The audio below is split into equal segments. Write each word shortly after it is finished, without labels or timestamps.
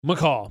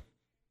McCall.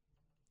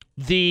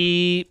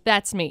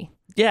 That's me.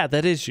 Yeah,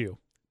 that is you.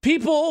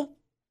 People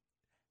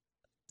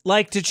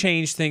like to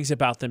change things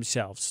about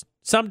themselves.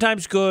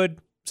 Sometimes good,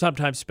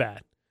 sometimes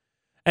bad.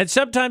 And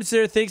sometimes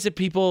there are things that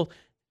people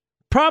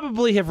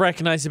probably have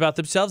recognized about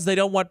themselves they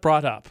don't want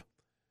brought up.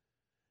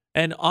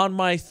 And on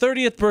my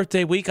 30th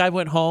birthday week, I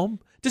went home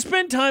to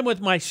spend time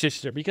with my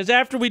sister because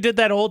after we did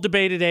that whole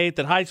debate at 8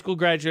 that high school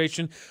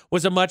graduation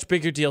was a much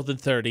bigger deal than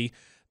 30,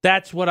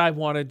 that's what I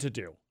wanted to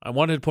do. I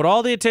wanted to put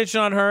all the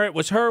attention on her. It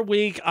was her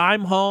week.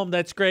 I'm home.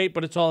 That's great,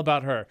 but it's all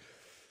about her.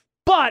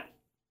 But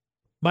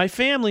my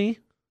family,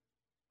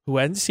 who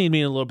hadn't seen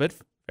me in a little bit,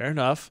 fair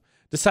enough,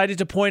 decided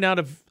to point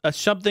out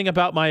something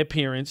about my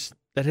appearance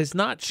that has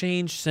not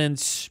changed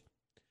since,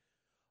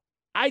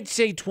 I'd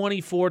say,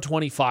 24,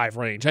 25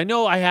 range. I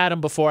know I had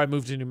them before I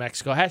moved to New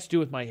Mexico. It has to do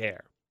with my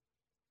hair.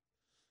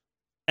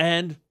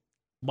 And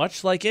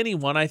much like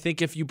anyone, I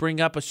think if you bring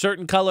up a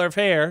certain color of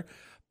hair,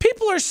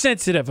 people are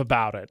sensitive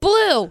about it.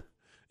 Blue.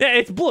 Yeah,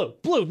 it's blue.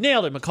 Blue.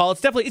 Nailed it, McCall.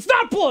 It's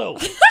not blue.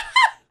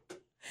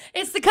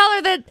 It's the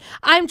color that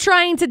I'm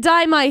trying to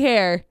dye my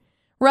hair.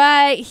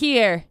 Right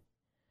here.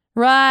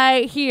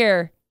 Right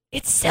here.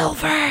 It's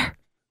silver.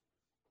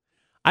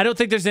 I don't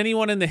think there's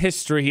anyone in the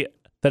history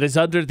that is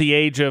under the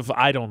age of,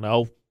 I don't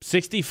know,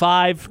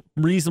 65,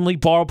 reasonably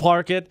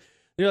ballpark it.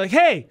 You're like,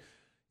 hey,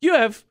 you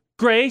have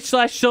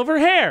gray/silver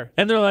hair.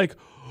 And they're like,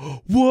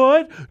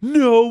 what?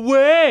 No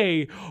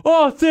way.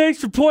 Oh,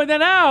 thanks for pointing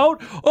that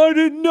out. I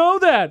didn't know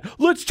that.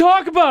 Let's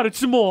talk about it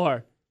some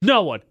more.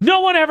 No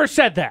one ever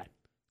said that.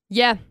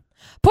 Yeah.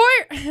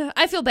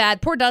 I feel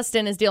bad. Poor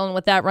Dustin is dealing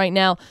with that right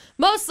now.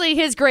 Mostly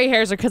his gray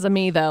hairs are because of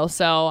me, though.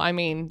 So, I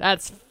mean,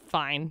 that's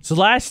fine. So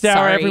last hour,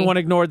 Sorry. everyone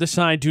ignored the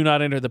sign, do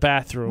not enter the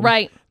bathroom.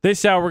 Right.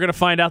 This hour, we're going to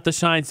find out the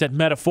signs that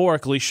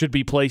metaphorically should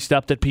be placed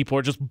up that people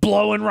are just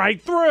blowing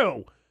right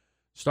through.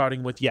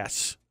 Starting with,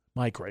 yes,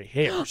 my gray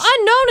hairs.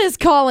 Unknown is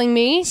calling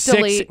me.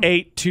 Delete.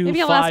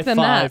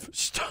 68255.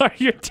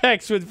 Start your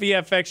text with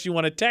VFX you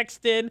want to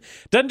text in.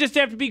 Doesn't just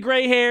have to be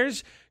gray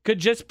hairs. Could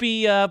just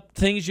be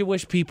things you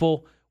wish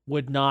people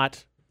would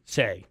not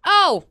say.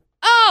 Oh,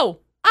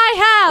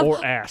 I have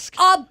or ask.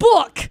 A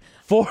book.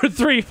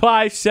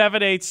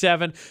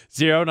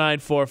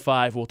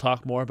 435-787-0945. We'll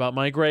talk more about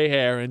my gray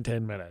hair in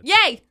 10 minutes.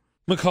 Yay.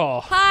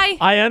 McCall. Hi.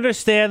 I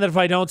understand that if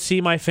I don't see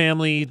my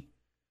family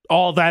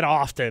all that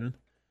often,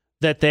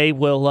 that they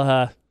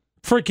will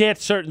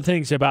forget certain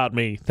things about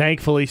me.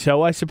 Thankfully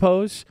so, I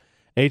suppose.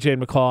 AJ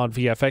and McCall on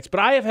VFX. But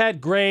I have had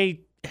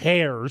gray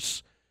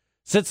hairs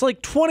since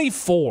like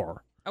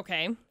 24.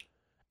 Okay.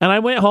 And I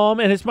went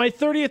home, and it's my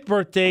 30th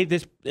birthday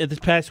this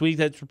past week.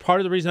 That's part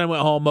of the reason I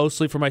went home,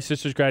 mostly for my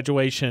sister's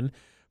graduation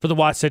for the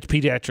Wasatch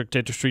Pediatric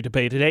Dentistry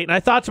debate today. And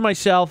I thought to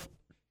myself,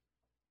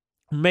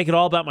 make it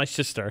all about my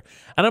sister.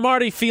 And I'm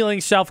already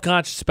feeling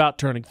self-conscious about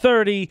turning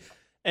 30,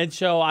 and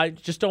so I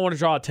just don't want to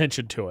draw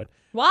attention to it.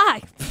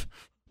 Why?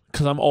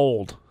 Because I'm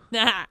old.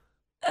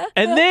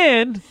 And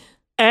then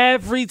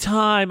every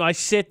time I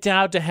sit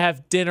down to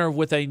have dinner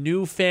with a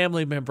new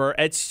family member,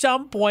 at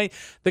some point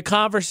the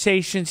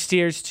conversation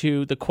steers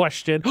to the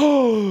question,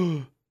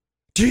 oh,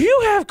 do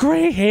you have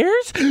gray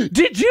hairs?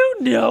 Did you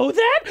know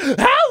that?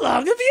 How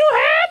long have you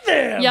had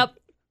them? Yep.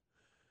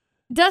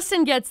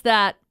 Dustin gets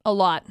that a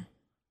lot.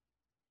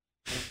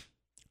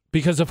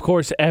 Because, of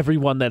course,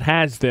 everyone that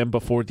has them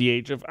before the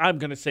age of, I'm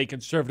going to say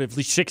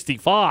conservatively,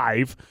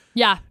 65.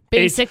 Yeah,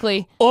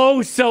 basically.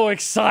 Oh, so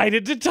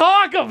excited to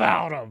talk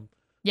about them.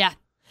 Yeah.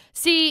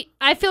 See,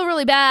 I feel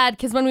really bad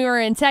because when we were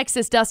in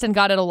Texas, Dustin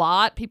got it a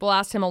lot. People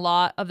asked him a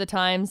lot of the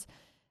times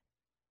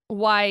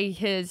why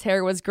his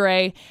hair was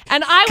gray.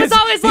 And I was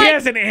always like, he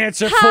has an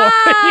answer for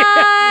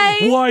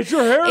hi. it. Why is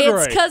your hair gray?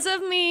 It's because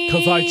of me.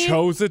 Because I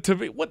chose it to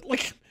be. What?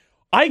 Like,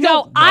 I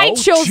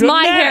chose Genetics.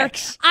 my hair.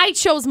 I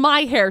chose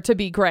my hair to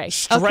be gray.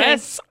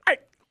 Stress? Okay?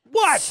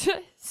 What?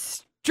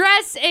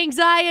 Stress,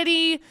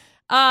 anxiety,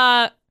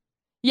 all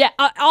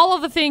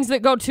of the things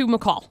that go to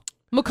McCall.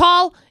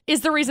 McCall is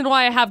the reason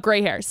why I have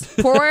gray hairs.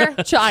 Poor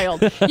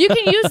child. You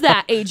can use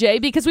that,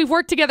 AJ, because we've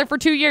worked together for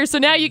 2 years, so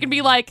now you can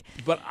be like,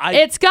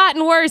 it's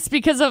gotten worse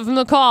because of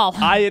McCall.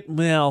 I don't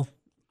know.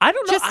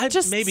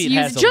 Maybe it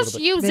has a little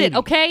bit. Use it,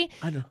 okay?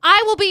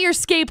 I will be your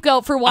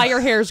scapegoat for why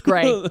your hair's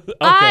gray. Okay,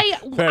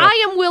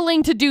 I am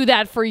willing to do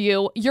that for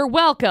you. You're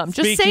welcome.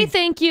 Just say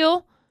thank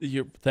you.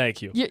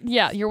 Thank you.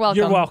 You're welcome.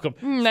 You're welcome.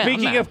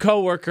 Speaking of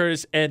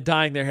coworkers and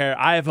dyeing their hair,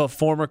 I have a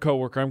former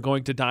coworker. I'm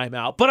going to dye him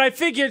out. But I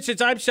figured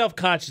since I'm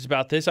self-conscious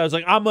about this, I was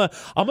like, I'm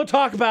gonna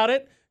talk about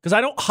it because I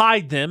don't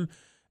hide them.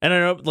 And I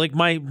know, like,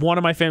 one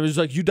of my family was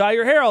like, you dye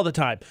your hair all the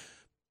time.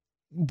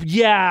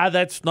 Yeah,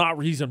 that's not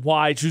reason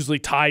why. It's usually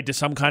tied to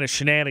some kind of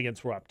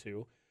shenanigans we're up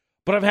to.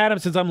 But I've had them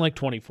since I'm like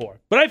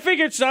 24. But I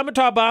figured, so I'm going to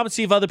talk about them and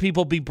see if other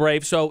people be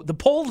brave. So the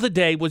poll of the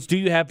day was, do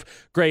you have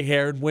gray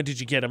hair and when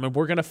did you get them? And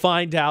we're going to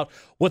find out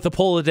what the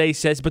poll of the day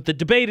says. But the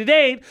debate at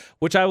 8,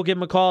 which I will give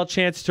McCall a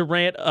chance to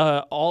rant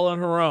all on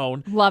her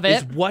own. Love it.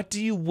 Is what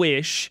do you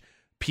wish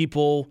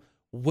people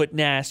wouldn't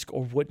ask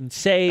or wouldn't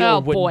say Oh,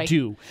 or wouldn't boy.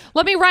 do.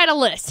 Let me write a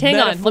list. Hang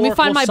on. Let me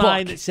find my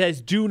sign book. that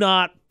says do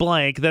not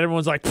blank. That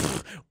everyone's like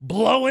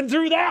blowing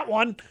through that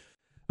one.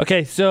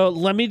 Okay, so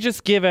let me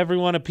just give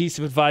everyone a piece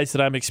of advice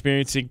that I'm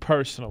experiencing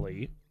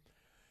personally.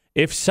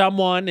 If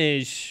someone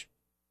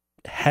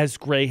has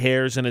gray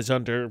hairs and is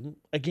under,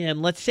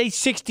 again, let's say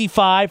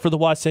 65 for the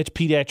Wasatch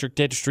Pediatric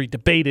Dentistry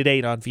Debate at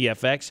 8 on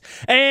VFX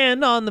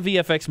and on the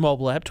VFX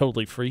mobile app,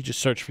 totally free. Just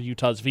search for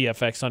Utah's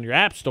VFX on your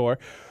app store.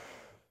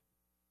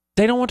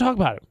 They don't want to talk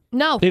about it.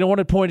 No. They don't want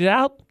to point it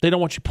out. They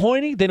don't want you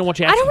pointing. They don't want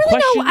you asking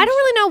questions. I don't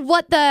really know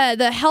what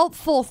the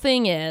helpful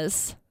thing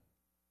is.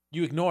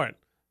 You ignore it.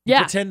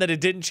 Yeah. Pretend that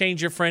it didn't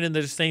change your friend and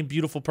they're the same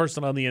beautiful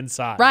person on the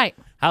inside. Right.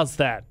 How's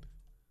that?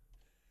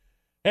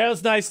 Hey, it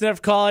was nice enough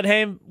to call it.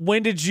 Hey,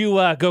 when did you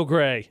go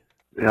gray?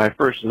 Yeah, I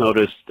first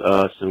noticed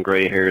some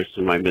gray hairs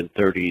in my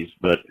mid-30s,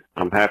 but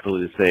I'm happy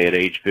to say at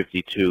age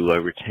 52 I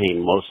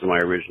retained most of my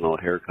original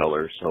hair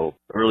color. So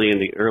early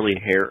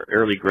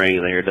graying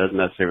of the hair doesn't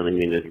necessarily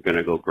mean that you're going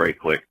to go gray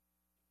quick.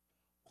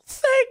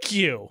 Thank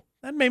you.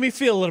 That made me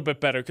feel a little bit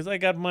better because I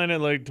got mine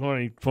at like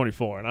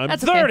 24 and I'm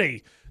That's 30.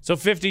 okay. So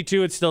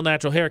 52, it's still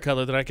natural hair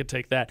color, then I could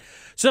take that.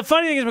 So the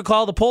funny thing is,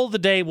 McCall, the poll of the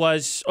day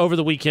was, over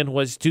the weekend,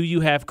 was do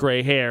you have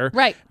gray hair?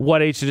 Right.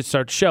 What age did it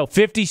start to show?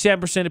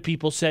 57% of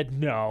people said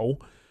no,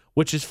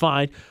 which is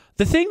fine.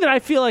 The thing that I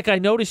feel like I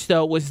noticed,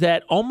 though, was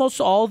that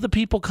almost all the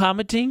people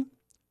commenting,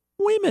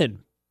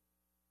 women.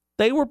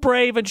 They were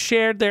brave and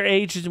shared their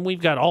ages, and we've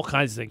got all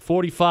kinds of things.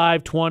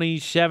 45, 20,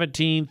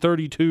 17,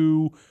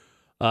 32,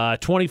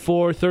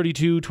 24,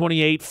 32,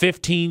 28,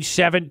 15,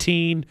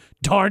 17.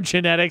 Darn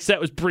genetics.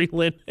 That was Brie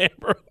Lynn,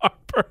 Amber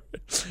Harper.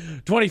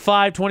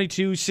 25,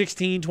 22,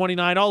 16,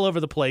 29, all over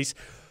the place.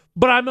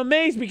 But I'm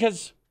amazed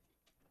because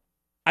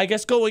I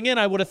guess going in,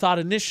 I would have thought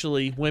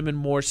initially women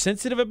more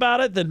sensitive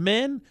about it than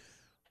men.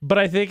 But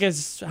I think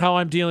as how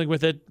I'm dealing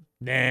with it,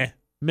 nah,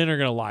 men are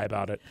going to lie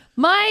about it.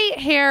 My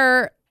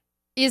hair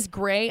is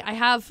gray. I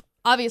have,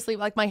 obviously,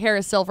 like my hair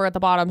is silver at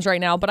the bottoms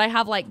right now, but I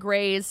have like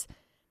grays.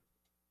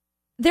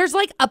 There's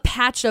like a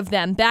patch of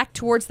them back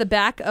towards the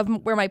back of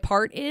where my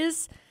part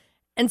is.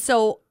 And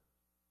so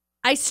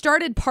I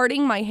started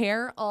parting my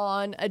hair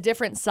on a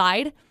different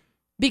side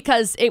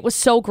because it was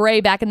so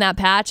gray back in that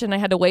patch and I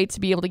had to wait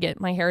to be able to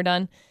get my hair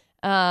done.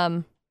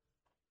 I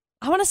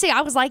want to say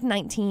I was like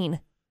 19.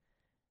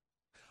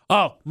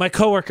 Oh, my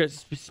coworker,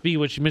 speaking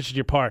of which, you mentioned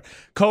your part.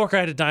 Coworker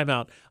had a dime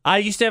out. I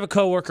used to have a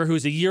coworker who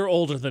was a year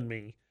older than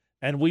me,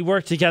 and we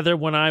worked together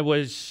when I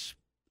was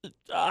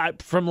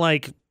from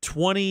like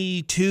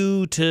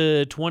 22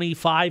 to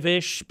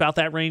 25-ish, about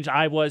that range.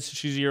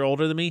 She's a year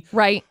older than me.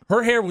 Right.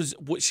 Her hair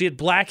she had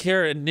black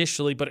hair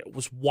initially, but it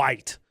was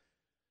white.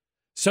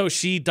 So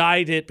she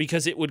dyed it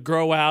because it would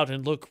grow out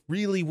and look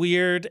really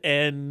weird.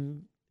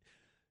 And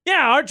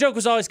yeah, our joke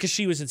was always because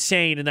she was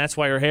insane, and that's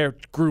why her hair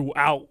grew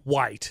out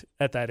white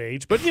at that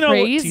age. But you know,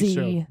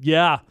 crazy.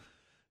 Yeah.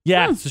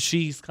 So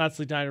she's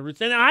constantly dyeing her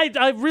roots. And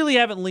I really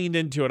haven't leaned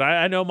into it.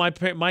 I know my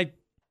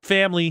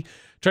family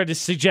tried to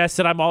suggest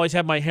that I'm always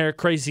have my hair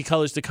crazy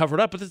colors to cover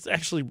it up, but it's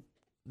actually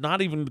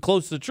not even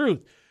close to the truth.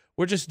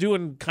 We're just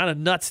doing kind of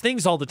nuts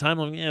things all the time.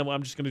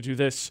 I'm just going to do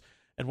this,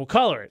 and we'll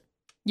color it.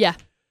 Yeah.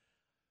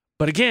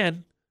 But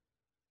again,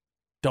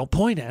 don't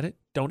point at it.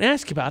 Don't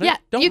ask about it. Yeah,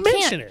 don't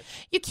mention it.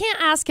 You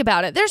can't ask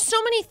about it. There's so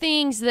many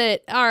things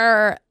that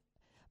are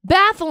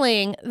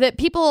baffling that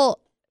people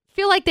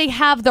feel like they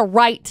have the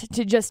right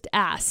to just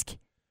ask.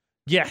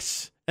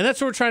 Yes. And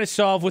that's what we're trying to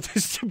solve with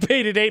this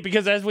debate at 8,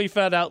 because as we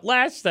found out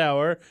last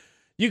hour,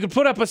 you can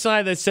put up a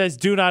sign that says,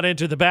 do not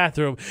enter the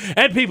bathroom.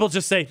 And people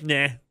just say,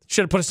 nah,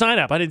 should have put a sign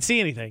up. I didn't see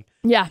anything.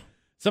 Yeah.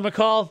 So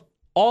McCall,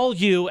 all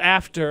you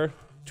after,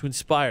 to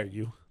inspire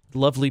you,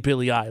 lovely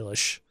Billie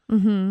Eilish.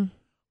 Mm-hmm.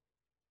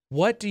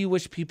 What do you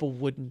wish people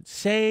wouldn't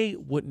say,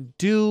 wouldn't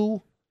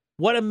do?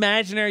 What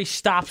imaginary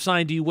stop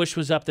sign do you wish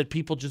was up that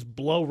people just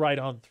blow right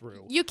on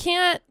through? You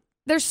can't.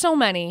 There's so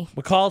many.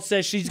 McCall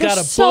says she's got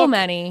a book. So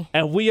many.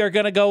 And we are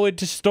going to go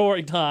into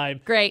story time.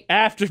 Great.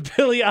 After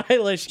Billie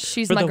Eilish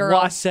She's for my the girl.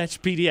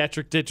 Wasatch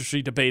Pediatric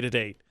Dentistry Debate at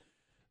 8.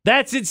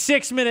 That's in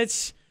 6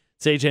 minutes.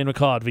 It's AJ and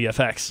McCall at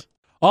VFX.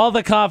 All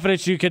the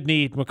confidence you could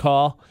need,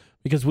 McCall,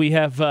 because we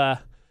have Billie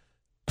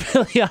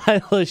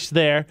Eilish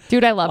there.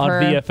 Dude, I love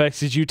her. On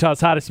VFX is Utah's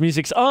hottest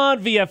music's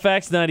on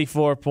VFX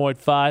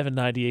 94.5 and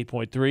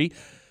 98.3.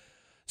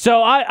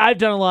 So I've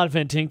done a lot of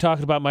venting,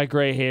 talking about my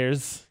gray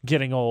hairs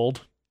getting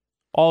old.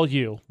 All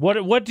you.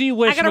 What do you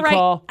wish,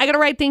 McCall? I gotta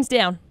write things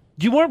down.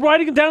 You weren't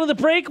writing them down in the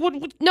break?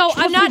 No,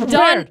 I'm not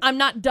done. I'm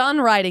not done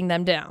writing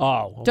them down.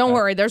 Oh, okay. Don't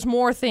worry. There's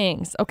more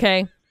things,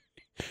 okay?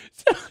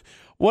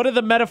 What are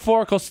the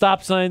metaphorical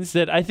stop signs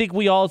that I think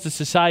we all as a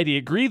society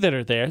agree that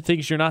are there?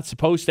 Things you're not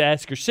supposed to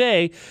ask or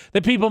say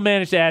that people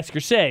manage to ask or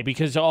say,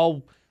 because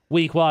all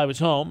week while I was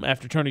home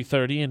after turning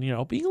 30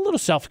 and, being a little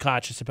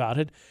self-conscious about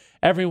it,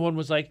 everyone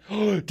was like,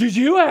 oh, did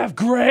you have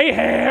gray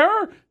hair?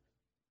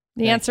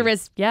 The answer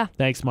is yeah.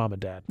 Thanks, Mom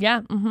and Dad.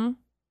 Yeah,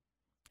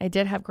 I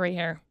did have gray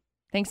hair.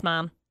 Thanks,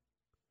 Mom.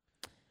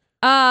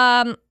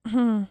 I'm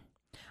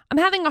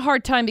having a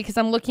hard time because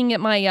I'm looking at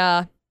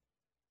my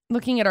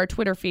looking at our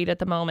Twitter feed at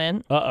the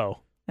moment. Uh-oh.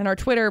 And our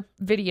Twitter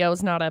video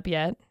is not up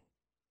yet.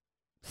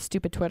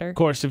 Stupid Twitter. Of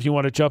course, if you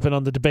want to jump in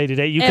on the debate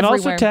today, you can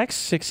also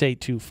text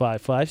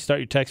 68255. Start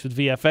your text with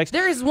VFX.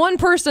 There is one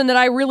person that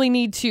I really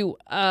need to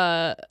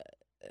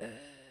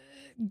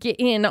get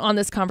in on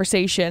this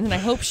conversation, and I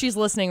hope she's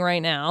listening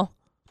right now.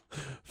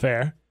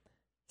 Fair.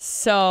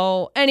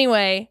 So,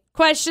 anyway,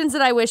 questions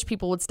that I wish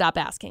people would stop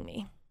asking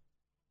me.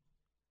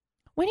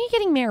 When are you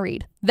getting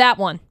married? That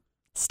one.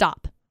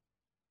 Stop.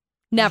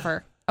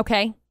 Never.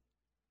 Okay?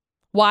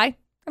 Why?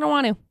 I don't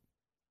want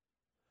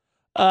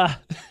to.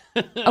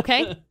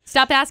 Okay?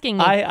 Stop asking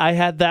me. I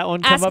had that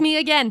one come up. Ask me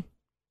again.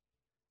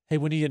 Hey,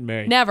 when are you getting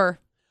married? Never.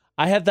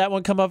 I had that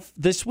one come up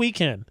this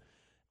weekend.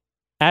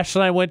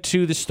 Ashley and I went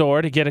to the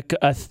store to get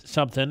a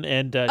something.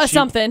 And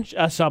something.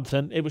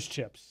 Something. It was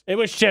chips. It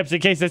was chips, in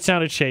case that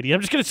sounded shady.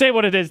 I'm just going to say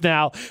what it is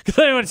now, because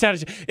I don't want to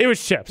sound. It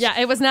was chips. Yeah,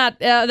 it was not.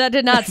 That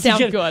did not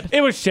sound good.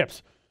 It was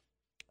chips.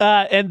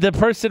 And the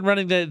person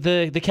running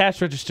the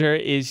cash register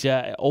is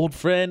old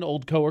friend,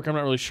 old coworker. I'm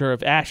not really sure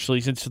of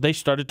Ashley's, and so they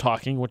started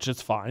talking, which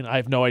is fine. I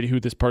have no idea who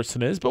this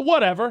person is, but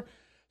whatever.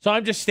 So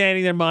I'm just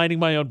standing there minding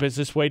my own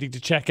business, waiting to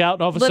check out,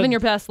 and all of a sudden, living your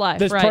best life.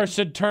 This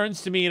person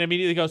turns to me and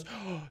immediately goes,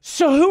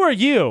 "So who are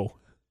you?"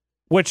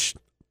 Which,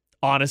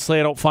 honestly,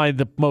 I don't find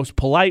the most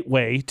polite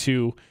way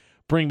to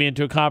bring me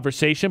into a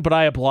conversation, but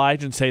I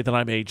oblige and say that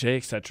I'm AJ,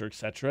 et cetera, et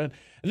cetera.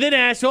 And then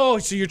ask, "Oh,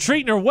 so you're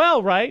treating her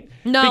well, right?"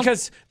 No,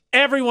 because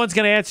everyone's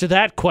going to answer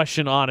that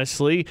question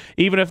honestly,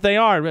 even if they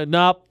are.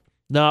 Nope.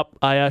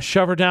 I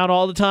shove her down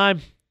all the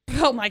time.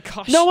 Oh, my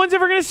gosh. No one's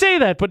ever going to say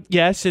that, but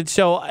yes. And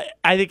so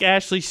I think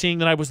Ashley, seeing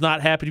that I was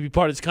not happy to be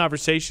part of this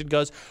conversation,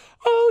 goes,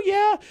 "Oh,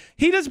 yeah,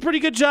 he does a pretty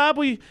good job.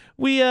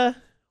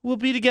 We'll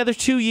be together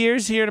 2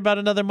 years here in about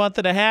another month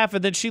and a half."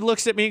 And then she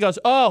looks at me and goes,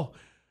 "Oh,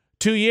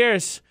 2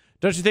 years.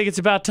 Don't you think it's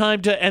about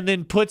time to," and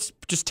then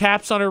just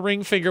taps on her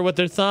ring finger with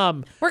her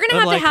thumb. We're going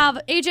to have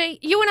AJ,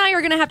 you and I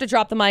are going to have to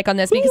drop the mic on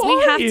this because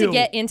we have to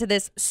get into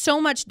this so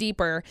much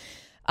deeper.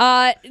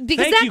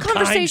 Because that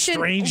conversation,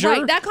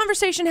 right, that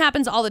conversation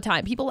happens all the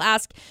time. People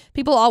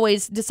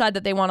always decide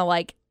that they want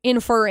to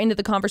infer into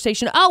the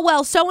conversation. Oh,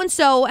 well,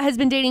 so-and-so has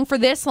been dating for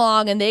this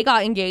long and they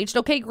got engaged.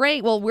 Okay,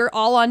 great. Well, we're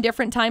all on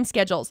different time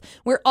schedules.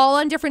 We're all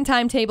on different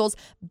timetables.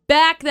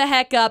 Back the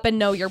heck up and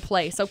know your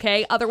place,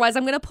 okay? Otherwise,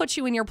 I'm going to put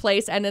you in your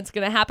place and it's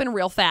going to happen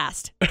real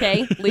fast,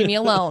 okay? Leave me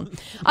alone.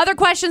 Other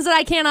questions that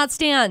I cannot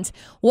stand.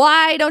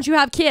 Why don't you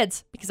have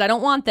kids? Because I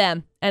don't want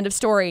them. End of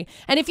story.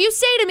 And if you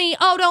say to me,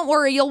 "Oh, don't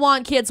worry, you'll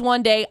want kids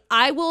one day,"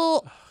 I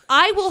will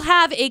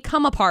have a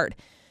come apart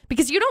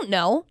because you don't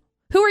know.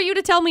 Who are you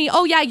to tell me,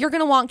 "Oh, yeah, you're going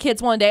to want kids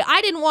one day"?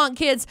 I didn't want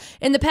kids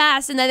in the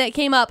past, and then it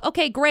came up.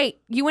 Okay, great.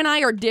 You and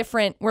I are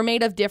different. We're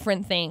made of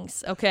different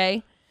things,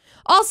 okay?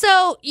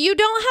 Also, you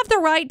don't have the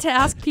right to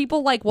ask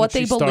people what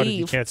they believe.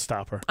 You can't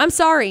stop her. I'm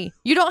sorry.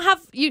 You don't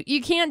have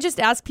you can't just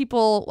ask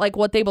people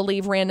what they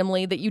believe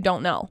randomly that you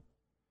don't know.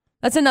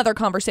 That's another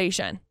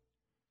conversation.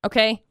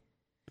 Okay?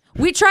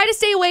 We try to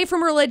stay away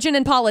from religion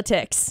and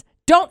politics.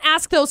 Don't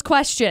ask those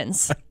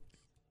questions.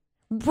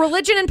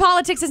 Religion and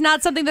politics is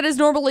not something that is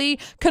normally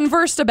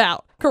conversed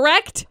about,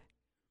 correct?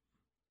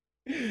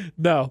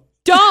 No.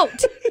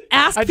 Don't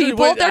ask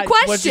people their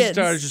questions. Once you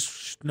start,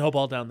 just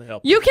snowball down the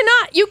hill. You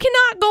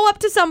cannot go up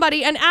to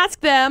somebody and ask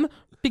them,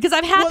 because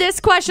I've had this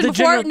question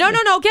before.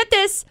 No, get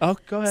this. Oh,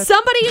 go ahead.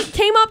 Somebody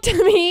came up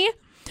to me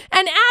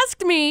and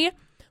asked me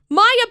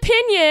my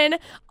opinion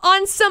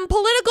on some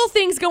political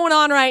things going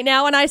on right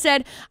now, and I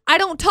said, "I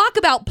don't talk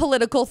about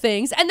political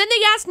things." And then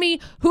they asked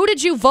me, "Who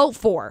did you vote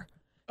for?"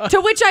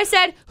 To which I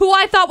said, "Who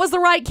I thought was the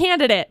right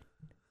candidate."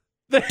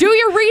 Do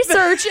your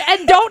research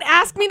and don't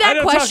ask me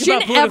that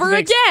question ever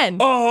again.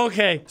 Oh,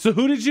 okay. So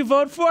who did you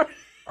vote for?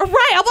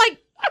 Right. I'm like,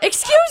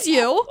 excuse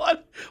you?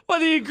 What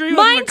do you agree with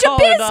Mind McCall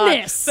your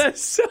business.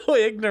 That's so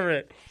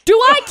ignorant. Do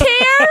I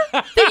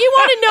care that you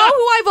want to know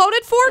who I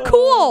voted for?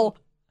 Cool.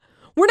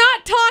 We're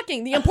not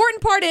talking. The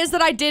important part is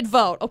that I did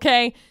vote,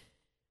 okay?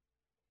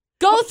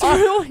 Go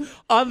through.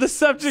 On the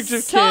subject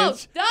of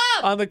kids.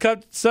 On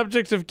the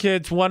subject of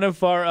kids, one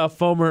of our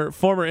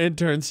former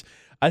interns,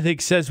 I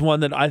think, says one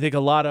that I think a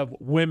lot of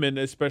women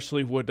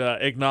especially would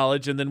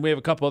acknowledge. And then we have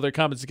a couple other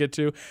comments to get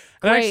to.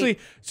 And actually,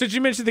 since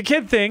you mentioned the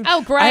kid thing,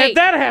 oh, great. I had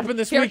that happen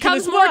this weekend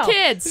comes as well. More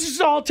kids. This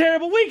is all a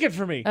terrible weekend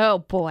for me. Oh,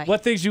 boy.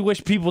 What things you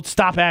wish people would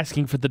stop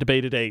asking for the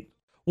debate at 8?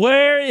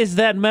 Where is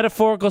that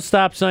metaphorical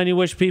stop sign you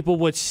wish people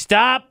would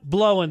stop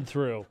blowing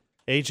through?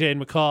 AJ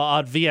and McCall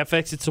on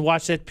VFX. It's to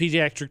watch that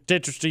pediatric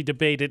dentistry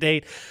debate at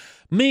 8.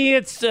 Me,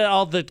 it's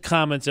all the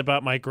comments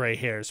about my gray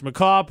hairs.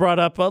 McCall brought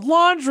up a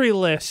laundry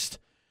list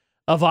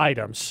of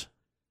items.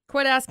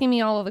 Quit asking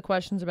me all of the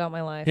questions about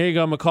my life. Here you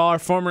go, McCall. Our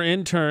former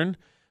intern,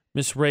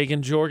 Miss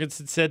Reagan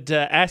Jorgensen, said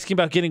asking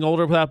about getting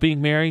older without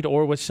being married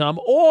or with some,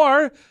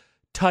 or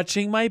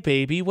touching my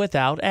baby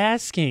without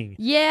asking.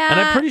 Yeah. And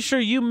I'm pretty sure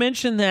you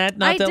mentioned that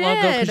not that long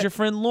ago because your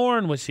friend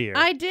Lauren was here.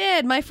 I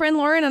did. My friend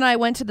Lauren and I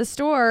went to the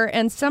store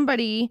and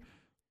somebody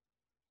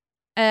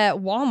at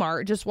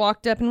Walmart just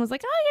walked up and was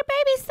like, "Oh, your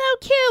baby's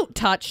so cute."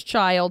 Touch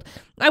child.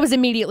 I was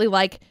immediately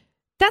like,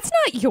 "That's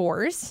not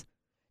yours.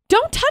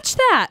 Don't touch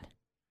that.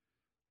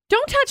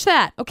 Don't touch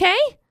that, okay?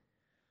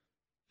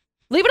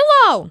 Leave it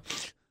alone.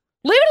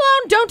 Leave it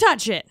alone. Don't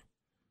touch it.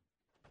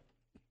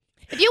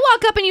 If you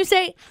walk up and you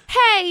say,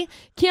 hey,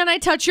 can I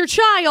touch your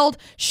child?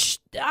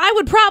 I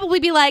would probably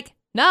be like,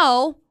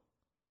 no.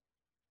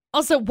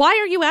 Also, why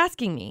are you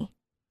asking me?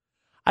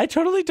 I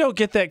totally don't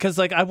get that because,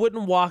 like, I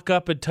wouldn't walk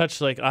up and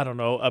touch, like, I don't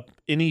know,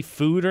 any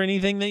food or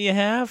anything that you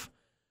have.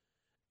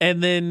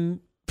 And then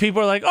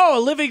people are like, oh,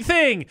 a living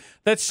thing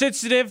that's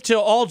sensitive to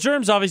all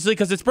germs, obviously,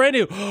 because it's brand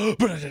new.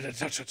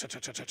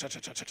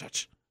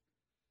 Touch.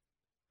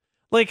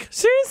 Like,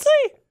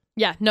 seriously?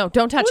 Yeah, no,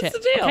 don't touch it. What's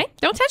the deal? Okay,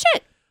 don't touch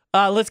it.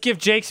 Let's give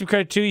Jake some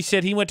credit, too. He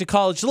said he went to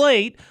college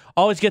late.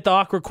 Always get the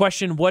awkward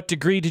question, what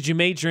degree did you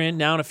major in?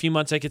 Now in a few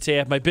months, I could say I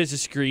have my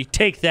business degree.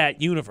 Take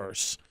that,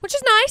 universe. Which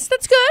is nice.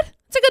 That's good.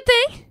 It's a good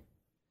thing.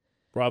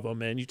 Bravo,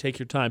 man. You take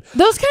your time.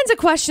 Those kinds of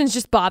questions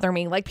just bother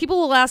me. Like, people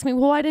will ask me,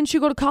 well, why didn't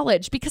you go to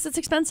college? Because it's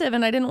expensive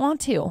and I didn't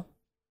want to.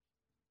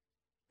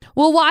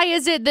 Well, why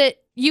is it that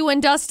you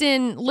and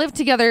Dustin live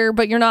together,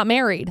 but you're not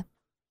married?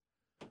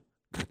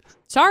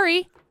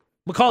 Sorry.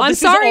 McCall, I'm this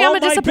sorry, is all I'm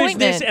a my disappointment.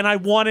 business, and I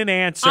want an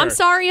answer. I'm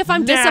sorry if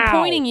I'm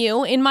disappointing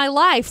you in my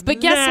life,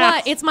 but guess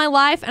what? It's my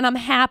life, and I'm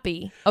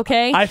happy.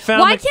 Okay. Why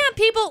can't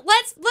people?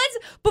 Let's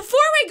before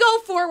we go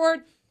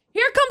forward.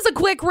 Here comes a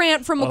quick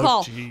rant from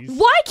McCall.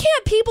 Why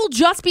can't people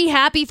just be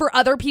happy for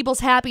other people's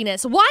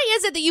happiness? Why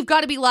is it that you've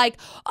got to be like,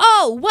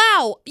 oh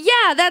wow,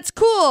 yeah, that's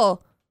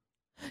cool.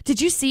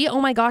 Did you see? Oh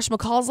my gosh,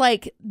 McCall's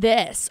like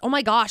this. Oh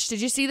my gosh, did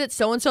you see that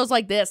so and so's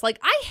like this? Like,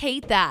 I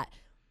hate that.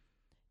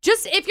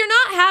 Just, if you're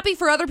not happy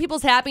for other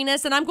people's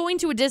happiness, then I'm going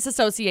to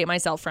disassociate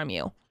myself from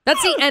you.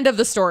 That's the end of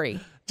the story.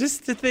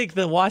 Just to think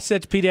the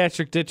Wasatch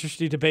Pediatric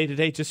Dentistry debate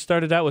today just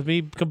started out with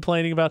me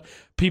complaining about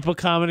people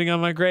commenting on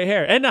my gray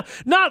hair. And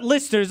not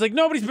listeners. Like,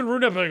 nobody's been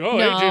rude up like, oh,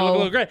 No. AJ, look a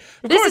little gray.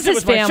 Of This course is it his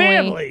was my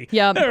family.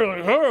 Yep. They're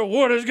like, oh,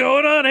 what is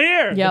going on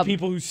here? Yep. The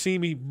people who see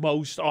me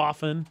most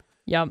often.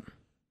 Yep.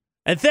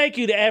 And thank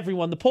you to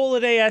everyone. The poll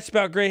today asked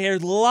about gray hair.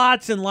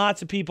 Lots and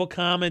lots of people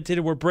commented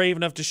and were brave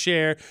enough to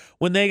share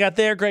when they got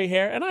their gray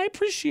hair, and I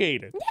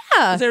appreciate it.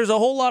 Yeah. There's a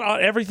whole lot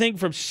on everything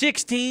from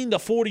 16 to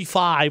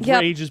 45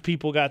 ranges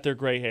people got their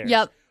gray hair.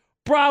 Yep.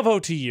 Bravo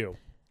to you.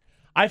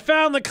 I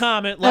found the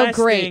comment last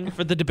thing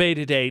for the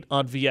debate date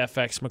on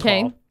VFX, McCall.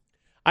 Okay.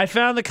 I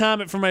found the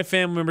comment from my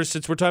family members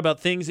since we're talking about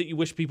things that you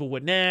wish people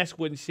wouldn't ask,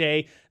 wouldn't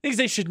say, things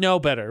they should know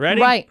better.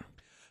 Ready? Right.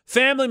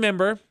 Family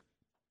member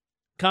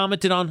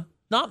commented on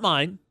not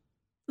mine,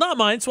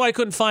 so I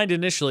couldn't find it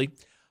initially,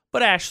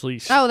 but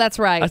Ashley's. Oh, that's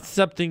right. That's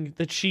something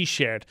that she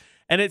shared.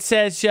 And it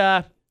says,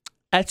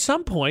 at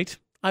some point,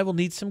 I will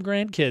need some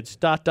grandkids, ...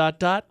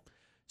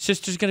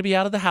 Sister's going to be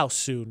out of the house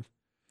soon.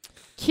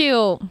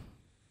 Cute.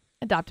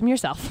 Adopt him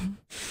yourself.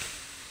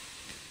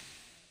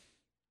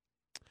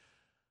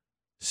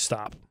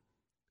 Stop.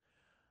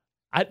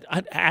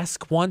 I'd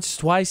ask once,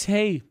 twice,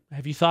 hey,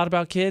 have you thought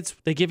about kids?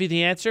 They give you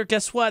the answer.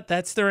 Guess what?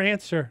 That's their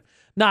answer.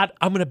 Not,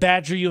 I'm going to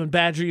badger you and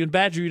badger you and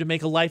badger you to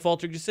make a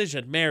life-altering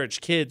decision.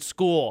 Marriage, kids,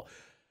 school.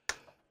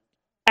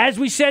 As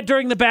we said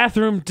during the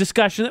bathroom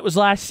discussion that was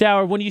last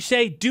hour, when you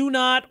say do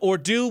not or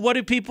do, what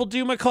do people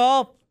do,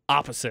 McCall?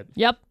 Opposite.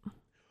 Yep.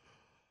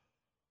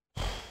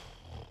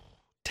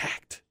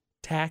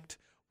 Tact.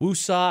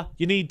 Woosah,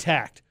 you need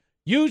tact.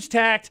 Use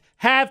tact,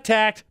 have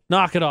tact,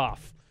 knock it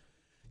off.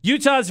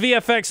 Utah's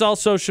VFX, all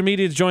social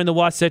media, to join the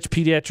Wasatch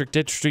Pediatric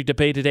Dentistry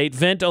debate at 8.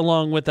 Vent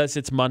along with us.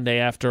 It's Monday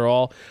after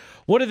all.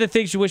 What are the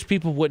things you wish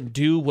people wouldn't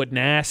do, wouldn't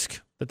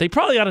ask, that they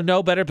probably ought to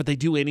know better, but they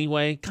do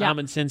anyway?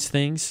 Common sense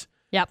things.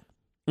 Yep.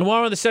 And while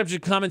we're on the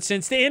subject of common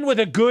sense, to end with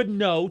a good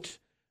note,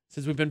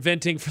 since we've been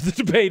venting for the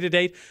debate at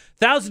 8,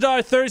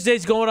 $1,000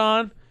 Thursday's going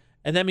on.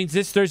 And that means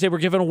this Thursday we're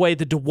giving away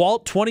the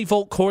DeWalt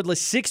 20-volt cordless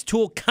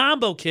 6-tool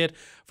combo kit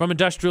from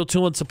Industrial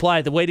Tool and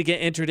Supply. The way to get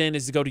entered in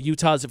is to go to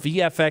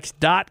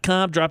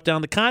utahsvfx.com, drop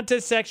down the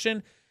contest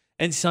section,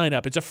 and sign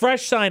up. It's a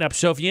fresh sign up,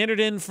 so if you entered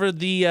in for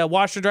the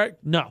washer dryer,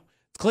 no.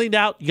 It's cleaned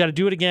out. You got to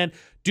do it again.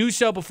 Do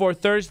so before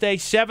Thursday,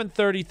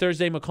 7:30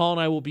 Thursday. McCall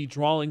and I will be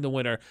drawing the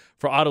winner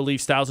for Auto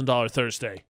Leaf's $1,000 Thursday.